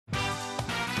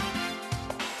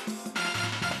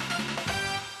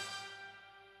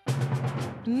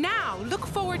Now look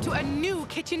forward to a new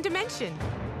kitchen dimension.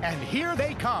 And here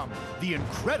they come, the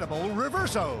incredible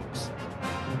Reversos.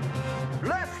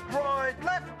 Left, right,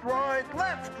 left, right,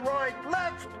 left, right,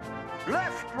 left.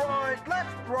 Left, right,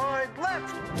 left, right,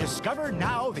 left. Discover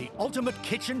now the ultimate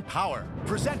kitchen power.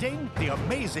 Presenting the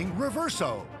amazing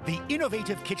Reverso, the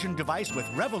innovative kitchen device with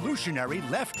revolutionary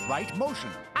left-right motion.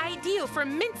 Ideal for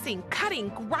mincing, cutting,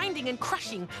 grinding and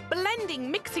crushing, blending,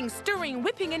 mixing, stirring,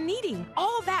 whipping and kneading.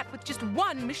 All that with just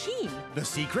one machine. The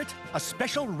secret? A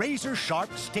special razor-sharp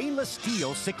stainless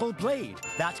steel sickle blade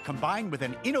that, combined with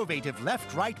an innovative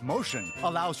left-right motion,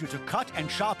 allows you to cut and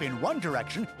chop in one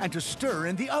direction and to stir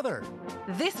in the other.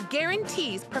 This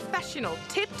guarantees professional,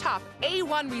 tip-top,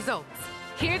 A1 results.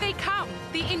 Here they come,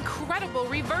 the incredible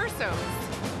Reversos.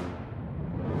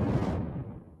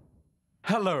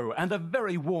 Hello, and a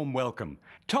very warm welcome.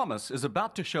 Thomas is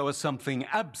about to show us something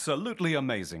absolutely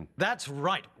amazing. That's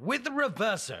right, with the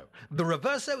Reverso. The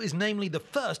Reverso is namely the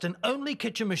first and only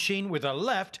kitchen machine with a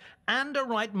left and a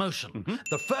right motion.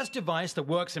 The first device that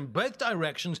works in both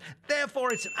directions,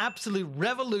 therefore it's an absolute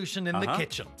revolution in the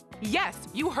kitchen. Yes,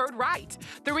 you heard right.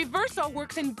 The Reverso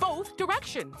works in both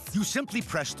directions. You simply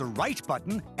press the right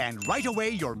button and right away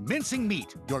you're mincing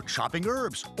meat, you're chopping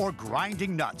herbs, or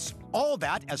grinding nuts. All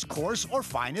that as coarse or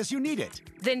fine as you need it.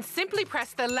 Then simply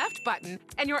press the left button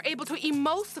and you're able to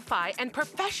emulsify and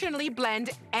professionally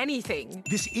blend anything.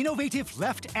 This innovative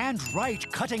left and right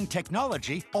cutting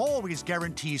technology always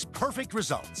guarantees perfect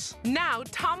results. Now,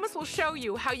 Thomas will show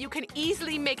you how you can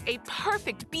easily make a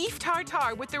perfect beef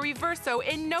tartare with the Reverso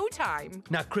in no time.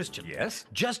 Now, Christian. Yes?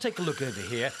 Just take a look over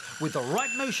here. With the right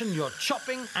motion, you're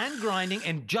chopping and grinding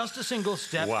in just a single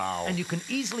step. Wow. And you can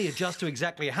easily adjust to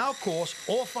exactly how coarse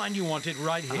or fine you want it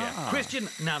right here. Christian,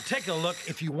 now take a look.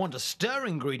 If you want to stir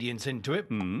ingredients into it,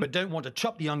 but don't want to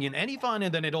chop the onion any finer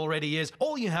than it already is,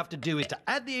 all you have to do is to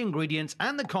add the ingredients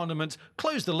and the condiments,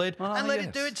 close the lid, and let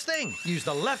it do its thing. Use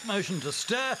the left motion to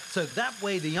stir, so that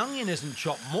way the onion isn't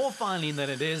chopped more finely than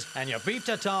it is, and your beef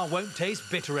tartare won't taste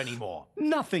bitter anymore.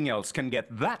 Nothing else can get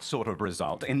that sort of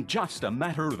result in just a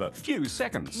matter of a few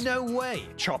seconds. No way.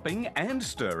 Chopping and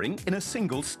stirring in a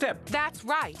single step. That's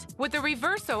right. With the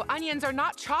Reverso, onions are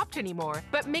not chopped anymore,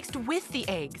 but mixed with the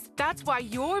eggs. That's why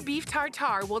your beef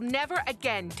tartare will never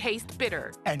again taste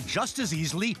bitter. And just as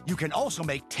easily, you can also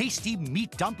make tasty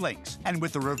meat dumplings. And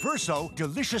with the Reverso,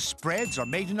 delicious spreads are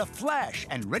made in a flash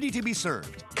and ready to be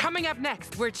served. Coming up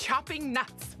next, we're chopping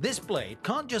nuts. This blade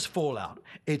can't just fall out.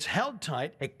 It's held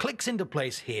tight, it clicks into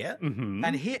place here,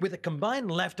 and here with a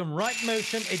combined left and right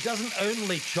motion, it doesn't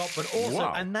only chop, but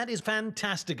also, and that is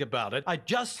fantastic about it, I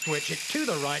just switch it to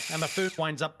the right and the food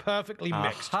winds up perfectly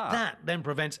mixed. That then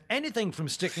prevents anything from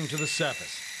sticking to the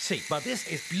surface. See, but this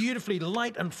is beautifully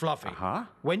light and fluffy.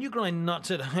 When you grind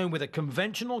nuts at home with a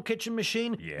conventional kitchen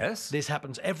machine, this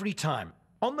happens every time.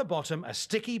 On the bottom, a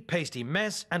sticky, pasty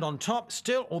mess, and on top,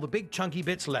 still all the big chunky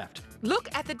bits left. Look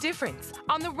at the difference.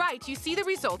 On the right, you see the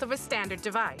result of a standard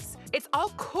device. It's all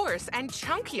coarse and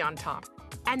chunky on top.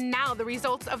 And now the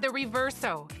results of the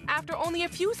Reverso. After only a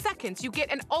few seconds, you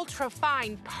get an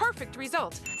ultra-fine, perfect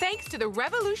result, thanks to the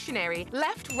revolutionary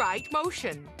left-right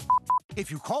motion. If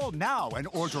you call now and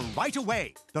order right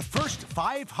away, the first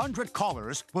 500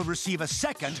 callers will receive a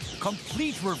second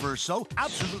complete Reverso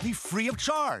absolutely free of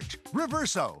charge.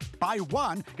 Reverso. Buy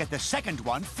one, get the second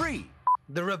one free.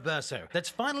 The Reverso. That's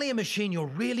finally a machine you're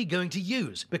really going to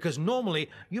use, because normally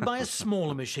you buy a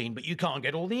smaller machine, but you can't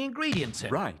get all the ingredients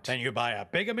in. Right. Then you buy a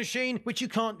bigger machine, which you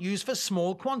can't use for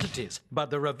small quantities.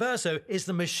 But the Reverso is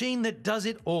the machine that does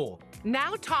it all.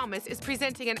 Now Thomas is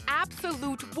presenting an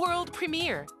absolute world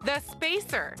premiere, the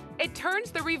Spacer. It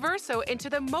turns the Reverso into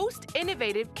the most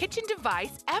innovative kitchen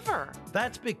device ever.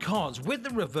 That's because with the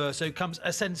Reverso comes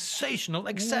a sensational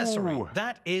accessory. Ooh.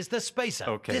 That is the Spacer.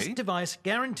 Okay. This device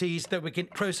guarantees that we can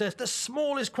process the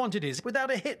smallest quantities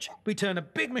without a hitch. We turn a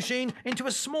big machine into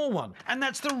a small one, and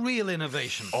that's the real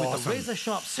innovation. With the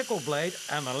razor-sharp sickle blade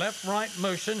and the left-right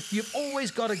motion, you've always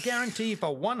got a guarantee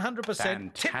for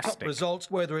 100% tip-top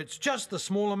results, whether it's just the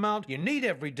small amount you need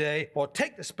every day, or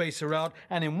take the Spacer out,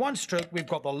 and in one stroke, we've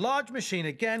got the large machine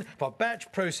again for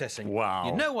batch processing. Wow.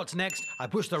 You know what's next? I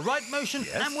push the right motion,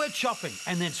 and we're chopping,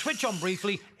 and then switch on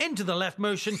briefly into the left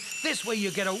motion. This way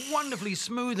you get a wonderfully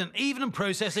smooth and even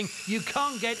processing you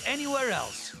can't get anywhere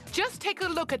else. Just take a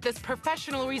look at this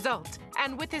professional result.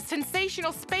 And with this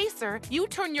sensational Spacer, you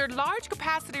turn your large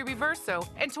capacity Reverso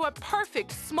into a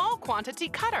perfect small quantity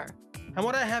cutter. And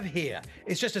what I have here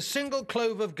is just a single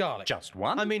clove of garlic. Just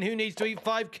one? I mean, who needs to eat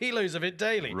 5 kilos of it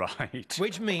daily? Right.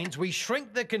 Which means we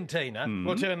shrink the container,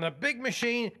 we'll turn the big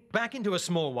machine back into a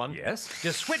small one. Yes.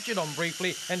 Just switch it on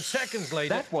briefly, and seconds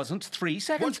later... That wasn't 3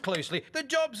 seconds. Watch closely. The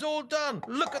job's all done.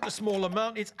 Look at the small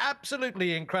amount. It's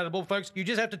absolutely incredible, folks. You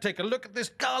just have to take a look at this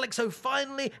garlic so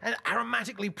finely and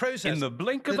aromatically processed. In the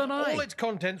blink of an eye. All its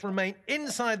contents remain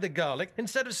inside the garlic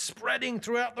instead of spreading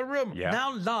throughout the room. Yeah.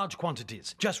 Now large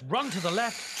quantities. Just run to the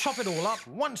left, chop it all up,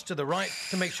 once to the right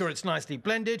to make sure it's nicely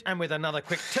blended, and with another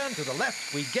quick turn to the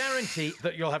left, we guarantee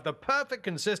that you'll have the perfect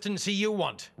consistency you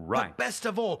want. Right. But best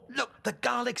of all, look, the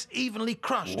garlic's evenly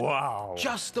crushed. Wow.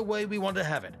 Just the way we want to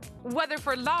have it. Whether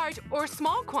for large or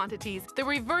small quantities, the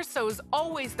Reverso's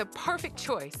always the perfect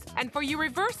choice. And for your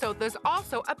Reverso, there's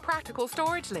also a practical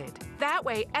storage lid. That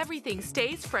way, everything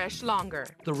stays fresh longer.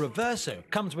 The Reverso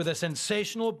comes with a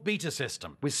sensational beater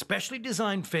system with specially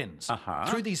designed fins.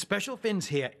 Through these special fins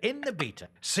here in the beater,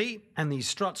 see, and these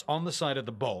struts on the side of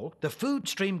the bowl, the food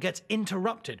stream gets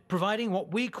interrupted, providing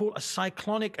what we call a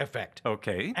cyclonic effect.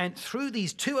 Okay. And through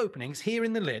these 2 openings here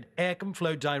in the lid, air can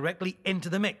flow directly into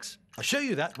the mix. I'll show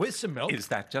you that with some milk. Is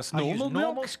that just I normal use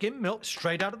normal milk? skim milk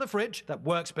straight out of the fridge. That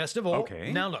works best of all.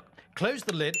 Okay. Now look, close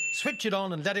the lid, switch it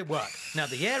on and let it work. Now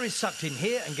the air is sucked in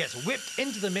here and gets whipped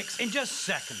into the mix in just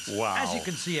seconds. Wow. As you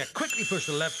can see, I quickly push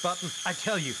the left button. I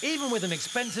tell you, even with an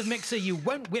expensive mixer, you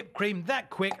won't whip cream that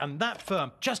quick and that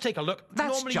firm. Just take a look.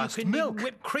 That's Normally just you can milk. even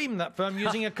whip cream that firm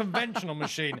using a conventional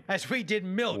machine, as we did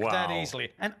milk that Wow.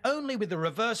 easily. And only with the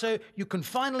Reverso, you can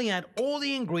finally add all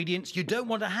the ingredients you don't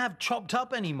want to have chopped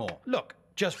up anymore. Look.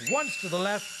 Just once to the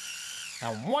left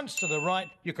and once to the right.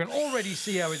 You can already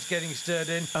see how it's getting stirred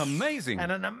in. Amazing.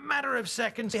 And in a matter of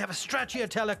seconds, we have a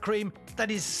stracciatella cream that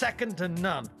is second to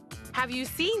none. Have you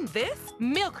seen this?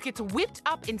 Milk gets whipped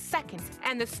up in seconds,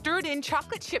 and the stirred-in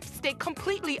chocolate chips stay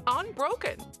completely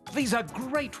unbroken. These are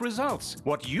great results.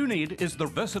 What you need is the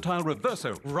versatile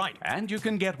Reverso. Right. And you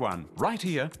can get one right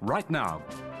here, right now.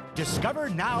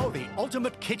 Discover now the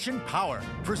ultimate kitchen power,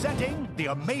 presenting the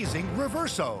amazing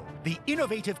Reverso, the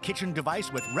innovative kitchen device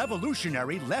with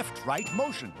revolutionary left-right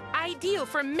motion. Ideal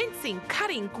for mincing,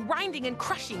 cutting, grinding and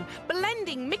crushing,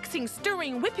 blending, mixing,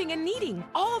 stirring, whipping and kneading.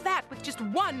 All that with just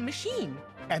one machine.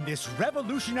 And this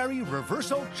revolutionary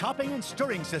Reverso chopping and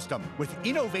stirring system with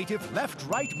innovative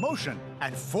left-right motion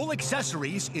and full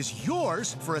accessories is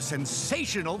yours for a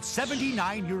sensational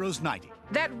 €79.90.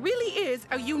 That really is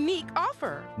a unique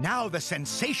offer. Now the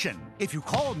sensation. If you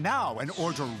call now and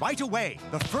order right away,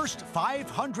 the first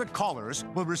 500 callers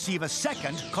will receive a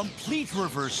second complete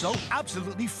Reverso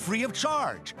absolutely free of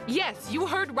charge. Yes, you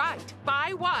heard right.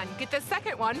 Buy one, get the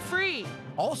second one free.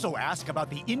 Also ask about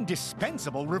the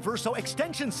indispensable Reverso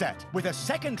extension set with a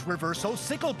second Reverso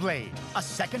sickle blade, a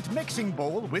second mixing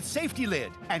bowl with safety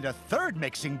lid, and a third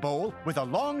mixing bowl with a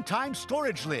long-time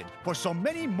storage lid for so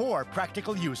many more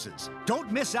practical uses.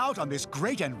 Don't miss out on this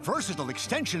great and versatile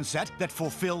extension set that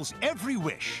fulfills every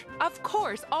wish. Of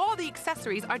course, all the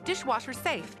accessories are dishwasher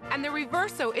safe, and the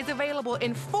Reverso is available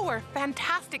in 4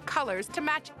 fantastic colors to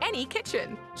match any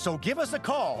kitchen. So give us a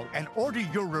call and order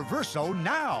your Reverso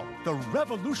now. The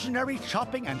revolutionary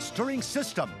chopping and stirring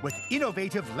system with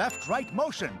innovative left-right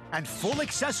motion and full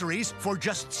accessories for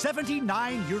just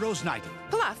 €79.90.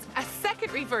 Plus, a second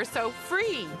Reverso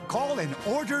free. Call and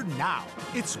order now.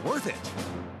 It's worth it.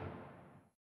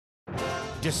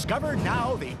 Discover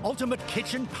now the ultimate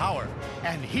kitchen power.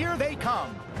 And here they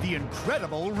come, the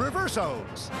incredible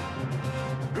Reversos.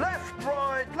 Left,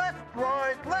 right, left,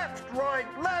 right, left, right,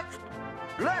 left.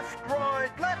 Left, right,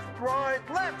 left, right,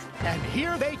 left. And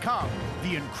here they come,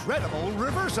 the incredible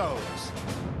Reversos.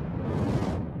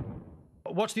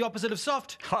 What's the opposite of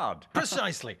soft? Hard.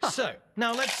 Precisely. So,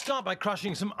 now let's start by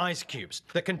crushing some ice cubes.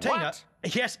 The container... What?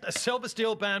 Yes, a silver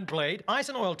steel band blade, ice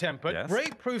and oil tempered, Yes.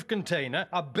 break-proof container,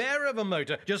 a bear of a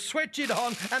motor. Just switch it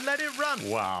on and let it run.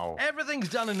 Wow. Everything's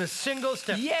done in a single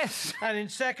step. Yes. And in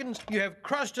seconds, you have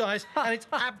crushed ice, and it's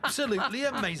absolutely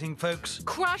amazing, folks.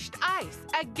 Crushed ice,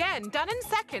 again done in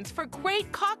seconds for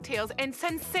great cocktails and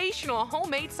sensational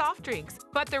homemade soft drinks.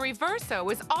 But the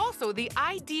Reverso is also the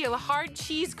ideal hard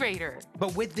cheese grater.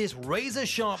 But with this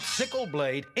razor-sharp sickle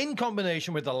blade, in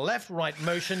combination with the left-right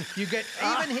motion, you get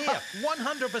even here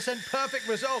 100% perfect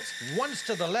results. Once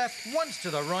to the left, once to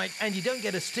the right, and you don't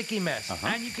get a sticky mess.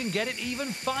 And you can get it even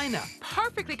finer.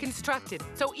 Perfectly constructed,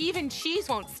 so even cheese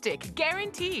won't stick,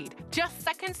 guaranteed. Just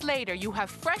seconds later, you have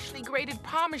freshly grated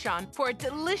Parmesan for a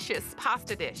delicious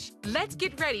pasta dish. Let's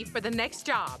get ready for the next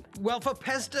job. Well, for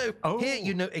pesto, here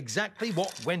you know exactly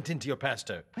what went into your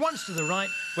pesto. Once to the right,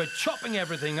 we're chopping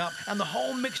everything up, and the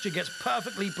whole mixture gets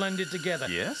perfectly blended together.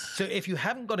 Yes? So if you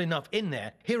haven't got enough in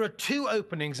there, here are 2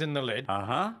 openings in the lid.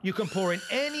 You can pour in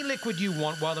any liquid you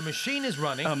want while the machine is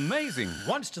running. Amazing.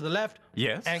 Once to the left.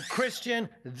 Yes? And Christian,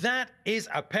 that is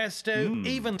a pesto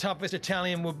even toughest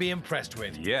Italian would be impressed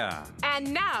with. Yeah.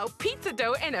 And now, pizza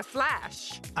dough in a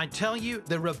flash. I tell you,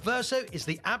 the Reverso is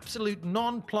the absolute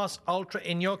non-plus ultra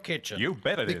in your kitchen. You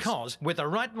bet it is. Because with a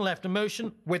right and left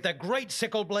motion, with a great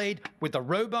sickle blade, with a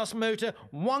robust motor,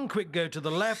 one quick go to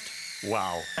the left,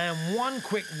 Wow. and one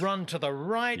quick run to the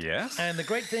right. Yes? And the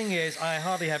great thing is, I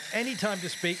hardly have any time to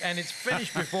speak, and it's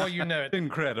finished before you know it.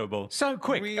 Incredible. So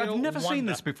quick. Real I've never seen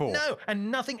wonder. this before. No,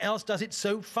 and nothing else does it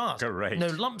so fast. Great. No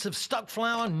lumps of stuck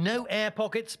flour, no air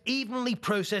pockets, evenly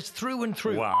processed through and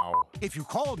through. Wow. If you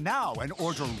call now and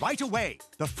order right away,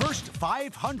 the first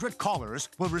 500 callers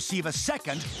will receive a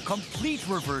second complete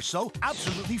Reverso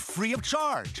absolutely free of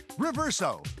charge.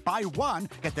 Reverso. Buy one,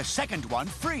 get the second one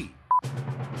free.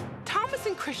 Thomas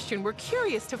and Christian were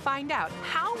curious to find out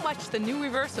how much the new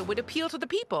Reverso would appeal to the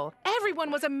people.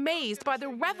 Everyone was amazed by the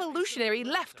revolutionary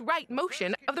left-right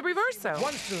motion of the Reverso.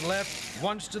 Once to the left,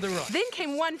 once to the right. Then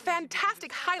came one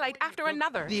fantastic highlight after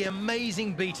another. The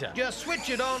amazing beater. Just switch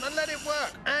it on and let it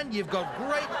work. And you've got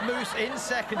great mousse in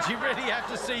seconds. You really have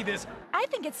to see this. I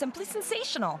think it's simply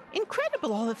sensational.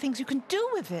 Incredible all the things you can do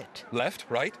with it. Left,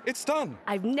 right, it's done.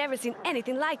 I've never seen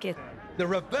anything like it. The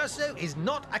Reverso is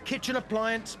not a kitchen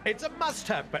appliance. It's a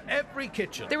must-have for every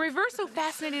kitchen. The Reverso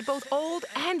fascinated both old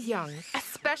and young,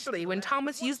 especially when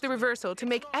Thomas used the Reverso to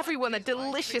make everyone a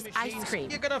delicious ice cream.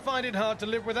 You're going to find it hard to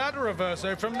live without a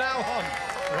Reverso from now on,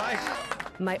 right?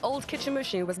 My old kitchen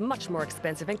machine was much more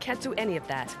expensive and can't do any of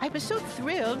that. I was so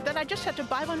thrilled that I just had to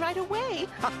buy one right away.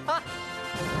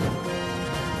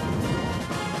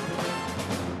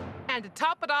 And to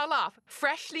top it all off,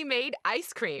 freshly made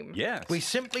ice cream. Yes. We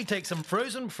simply take some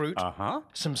frozen fruit,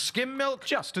 some skim milk,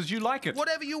 Just as you like it.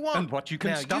 whatever you want. And what you can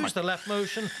now stomach. use the left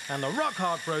motion, and the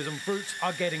rock-hard frozen fruits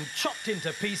are getting chopped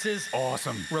into pieces.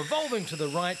 Awesome. Revolving to the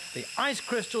right, the ice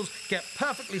crystals get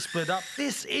perfectly split up.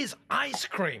 This is ice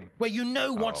cream, where you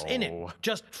know what's in it.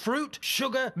 Just fruit,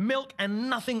 sugar, milk, and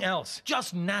nothing else.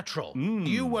 Just natural.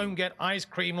 You won't get ice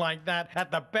cream like that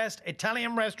at the best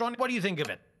Italian restaurant. What do you think of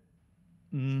it?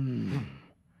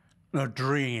 A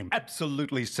dream.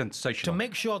 Absolutely To sensational.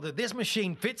 make sure that this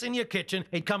machine fits in your kitchen,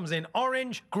 it comes in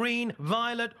orange, green,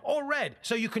 violet, or red,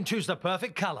 so you can choose the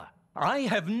perfect color. I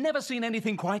have never seen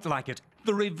anything quite like it.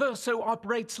 The Reverso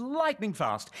operates lightning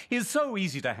fast, is so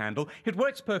easy to handle, it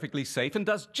works perfectly safe and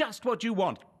does just what you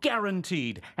want,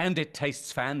 guaranteed. And it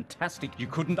tastes fantastic. You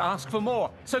couldn't ask for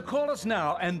more. So call us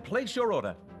now and place your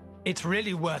order. It's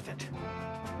really worth it.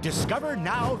 Discover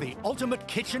now the ultimate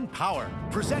kitchen power.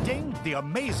 Presenting the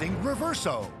amazing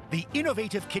Reverso, the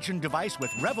innovative kitchen device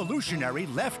with revolutionary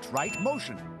left-right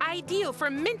motion. Ideal for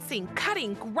mincing,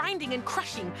 cutting, grinding and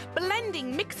crushing,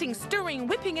 blending, mixing, stirring,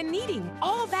 whipping and kneading.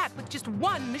 All that with just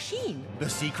one machine. The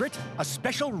secret? A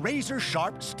special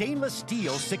razor-sharp stainless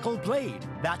steel sickle blade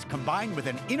that, combined with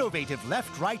an innovative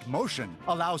left-right motion,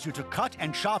 allows you to cut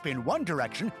and chop in one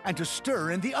direction and to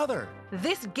stir in the other.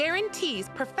 This guarantees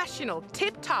professional,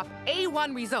 tip-top,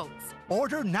 A1 results.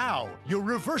 Order now your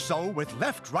Reverso with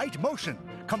left-right motion,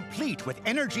 complete with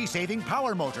energy-saving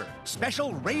power motor,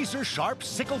 special razor-sharp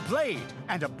sickle blade,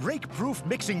 and a break-proof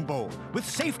mixing bowl with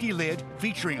safety lid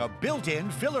featuring a built-in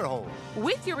filler hole.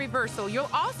 With your Reverso, you'll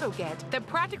also get the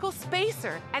practical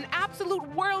spacer, an absolute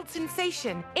world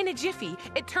sensation. In a jiffy,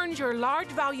 it turns your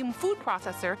large-volume food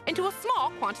processor into a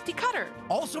small quantity cutter.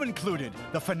 Also included,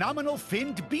 the phenomenal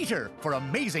finned beater for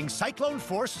amazing cyclone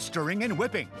force stirring and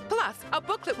whipping. Plus, a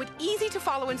booklet with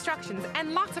easy-to-follow instructions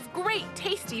and lots of great,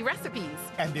 tasty recipes.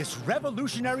 And this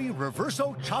revolutionary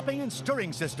Reverso chopping and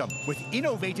stirring system with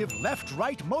innovative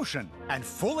left-right motion and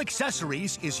full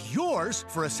accessories is yours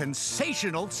for a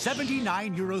sensational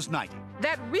 €79.90.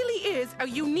 That really is a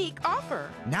unique offer.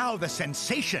 Now the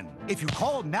sensation. If you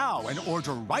call now and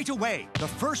order right away, the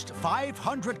first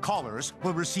 500 callers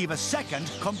will receive a second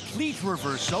complete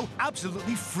Reverso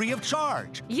absolutely free of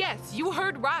charge. Yes, you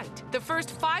heard right. The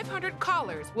first 500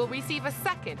 callers will receive a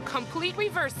second complete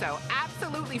Reverso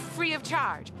absolutely free of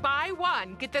charge. Buy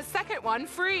one, get the second one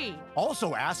free.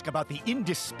 Also ask about the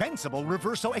indispensable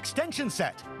Reverso extension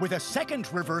set with a second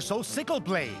Reverso sickle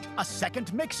blade, a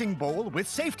second mixing bowl with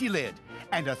safety lid,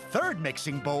 and a third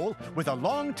mixing bowl with a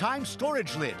long-time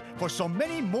storage lid for so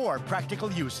many more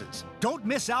practical uses. Don't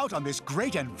miss out on this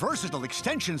great and versatile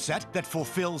extension set that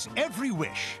fulfills every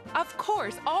wish. Of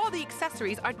course, all the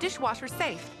accessories are dishwasher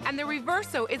safe, and the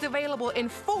Reverso is available in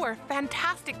 4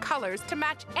 fantastic colors to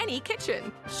match any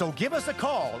kitchen. So give us a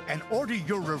call and order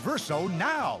your Reverso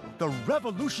now. The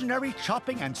revolutionary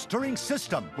chopping and stirring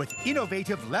system with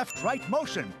innovative left-right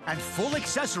motion and full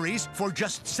accessories for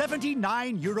just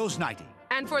 €79.90.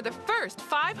 And for the first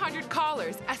 500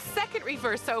 callers, a second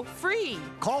Reverso free.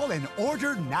 Call and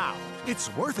order now.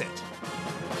 It's worth it.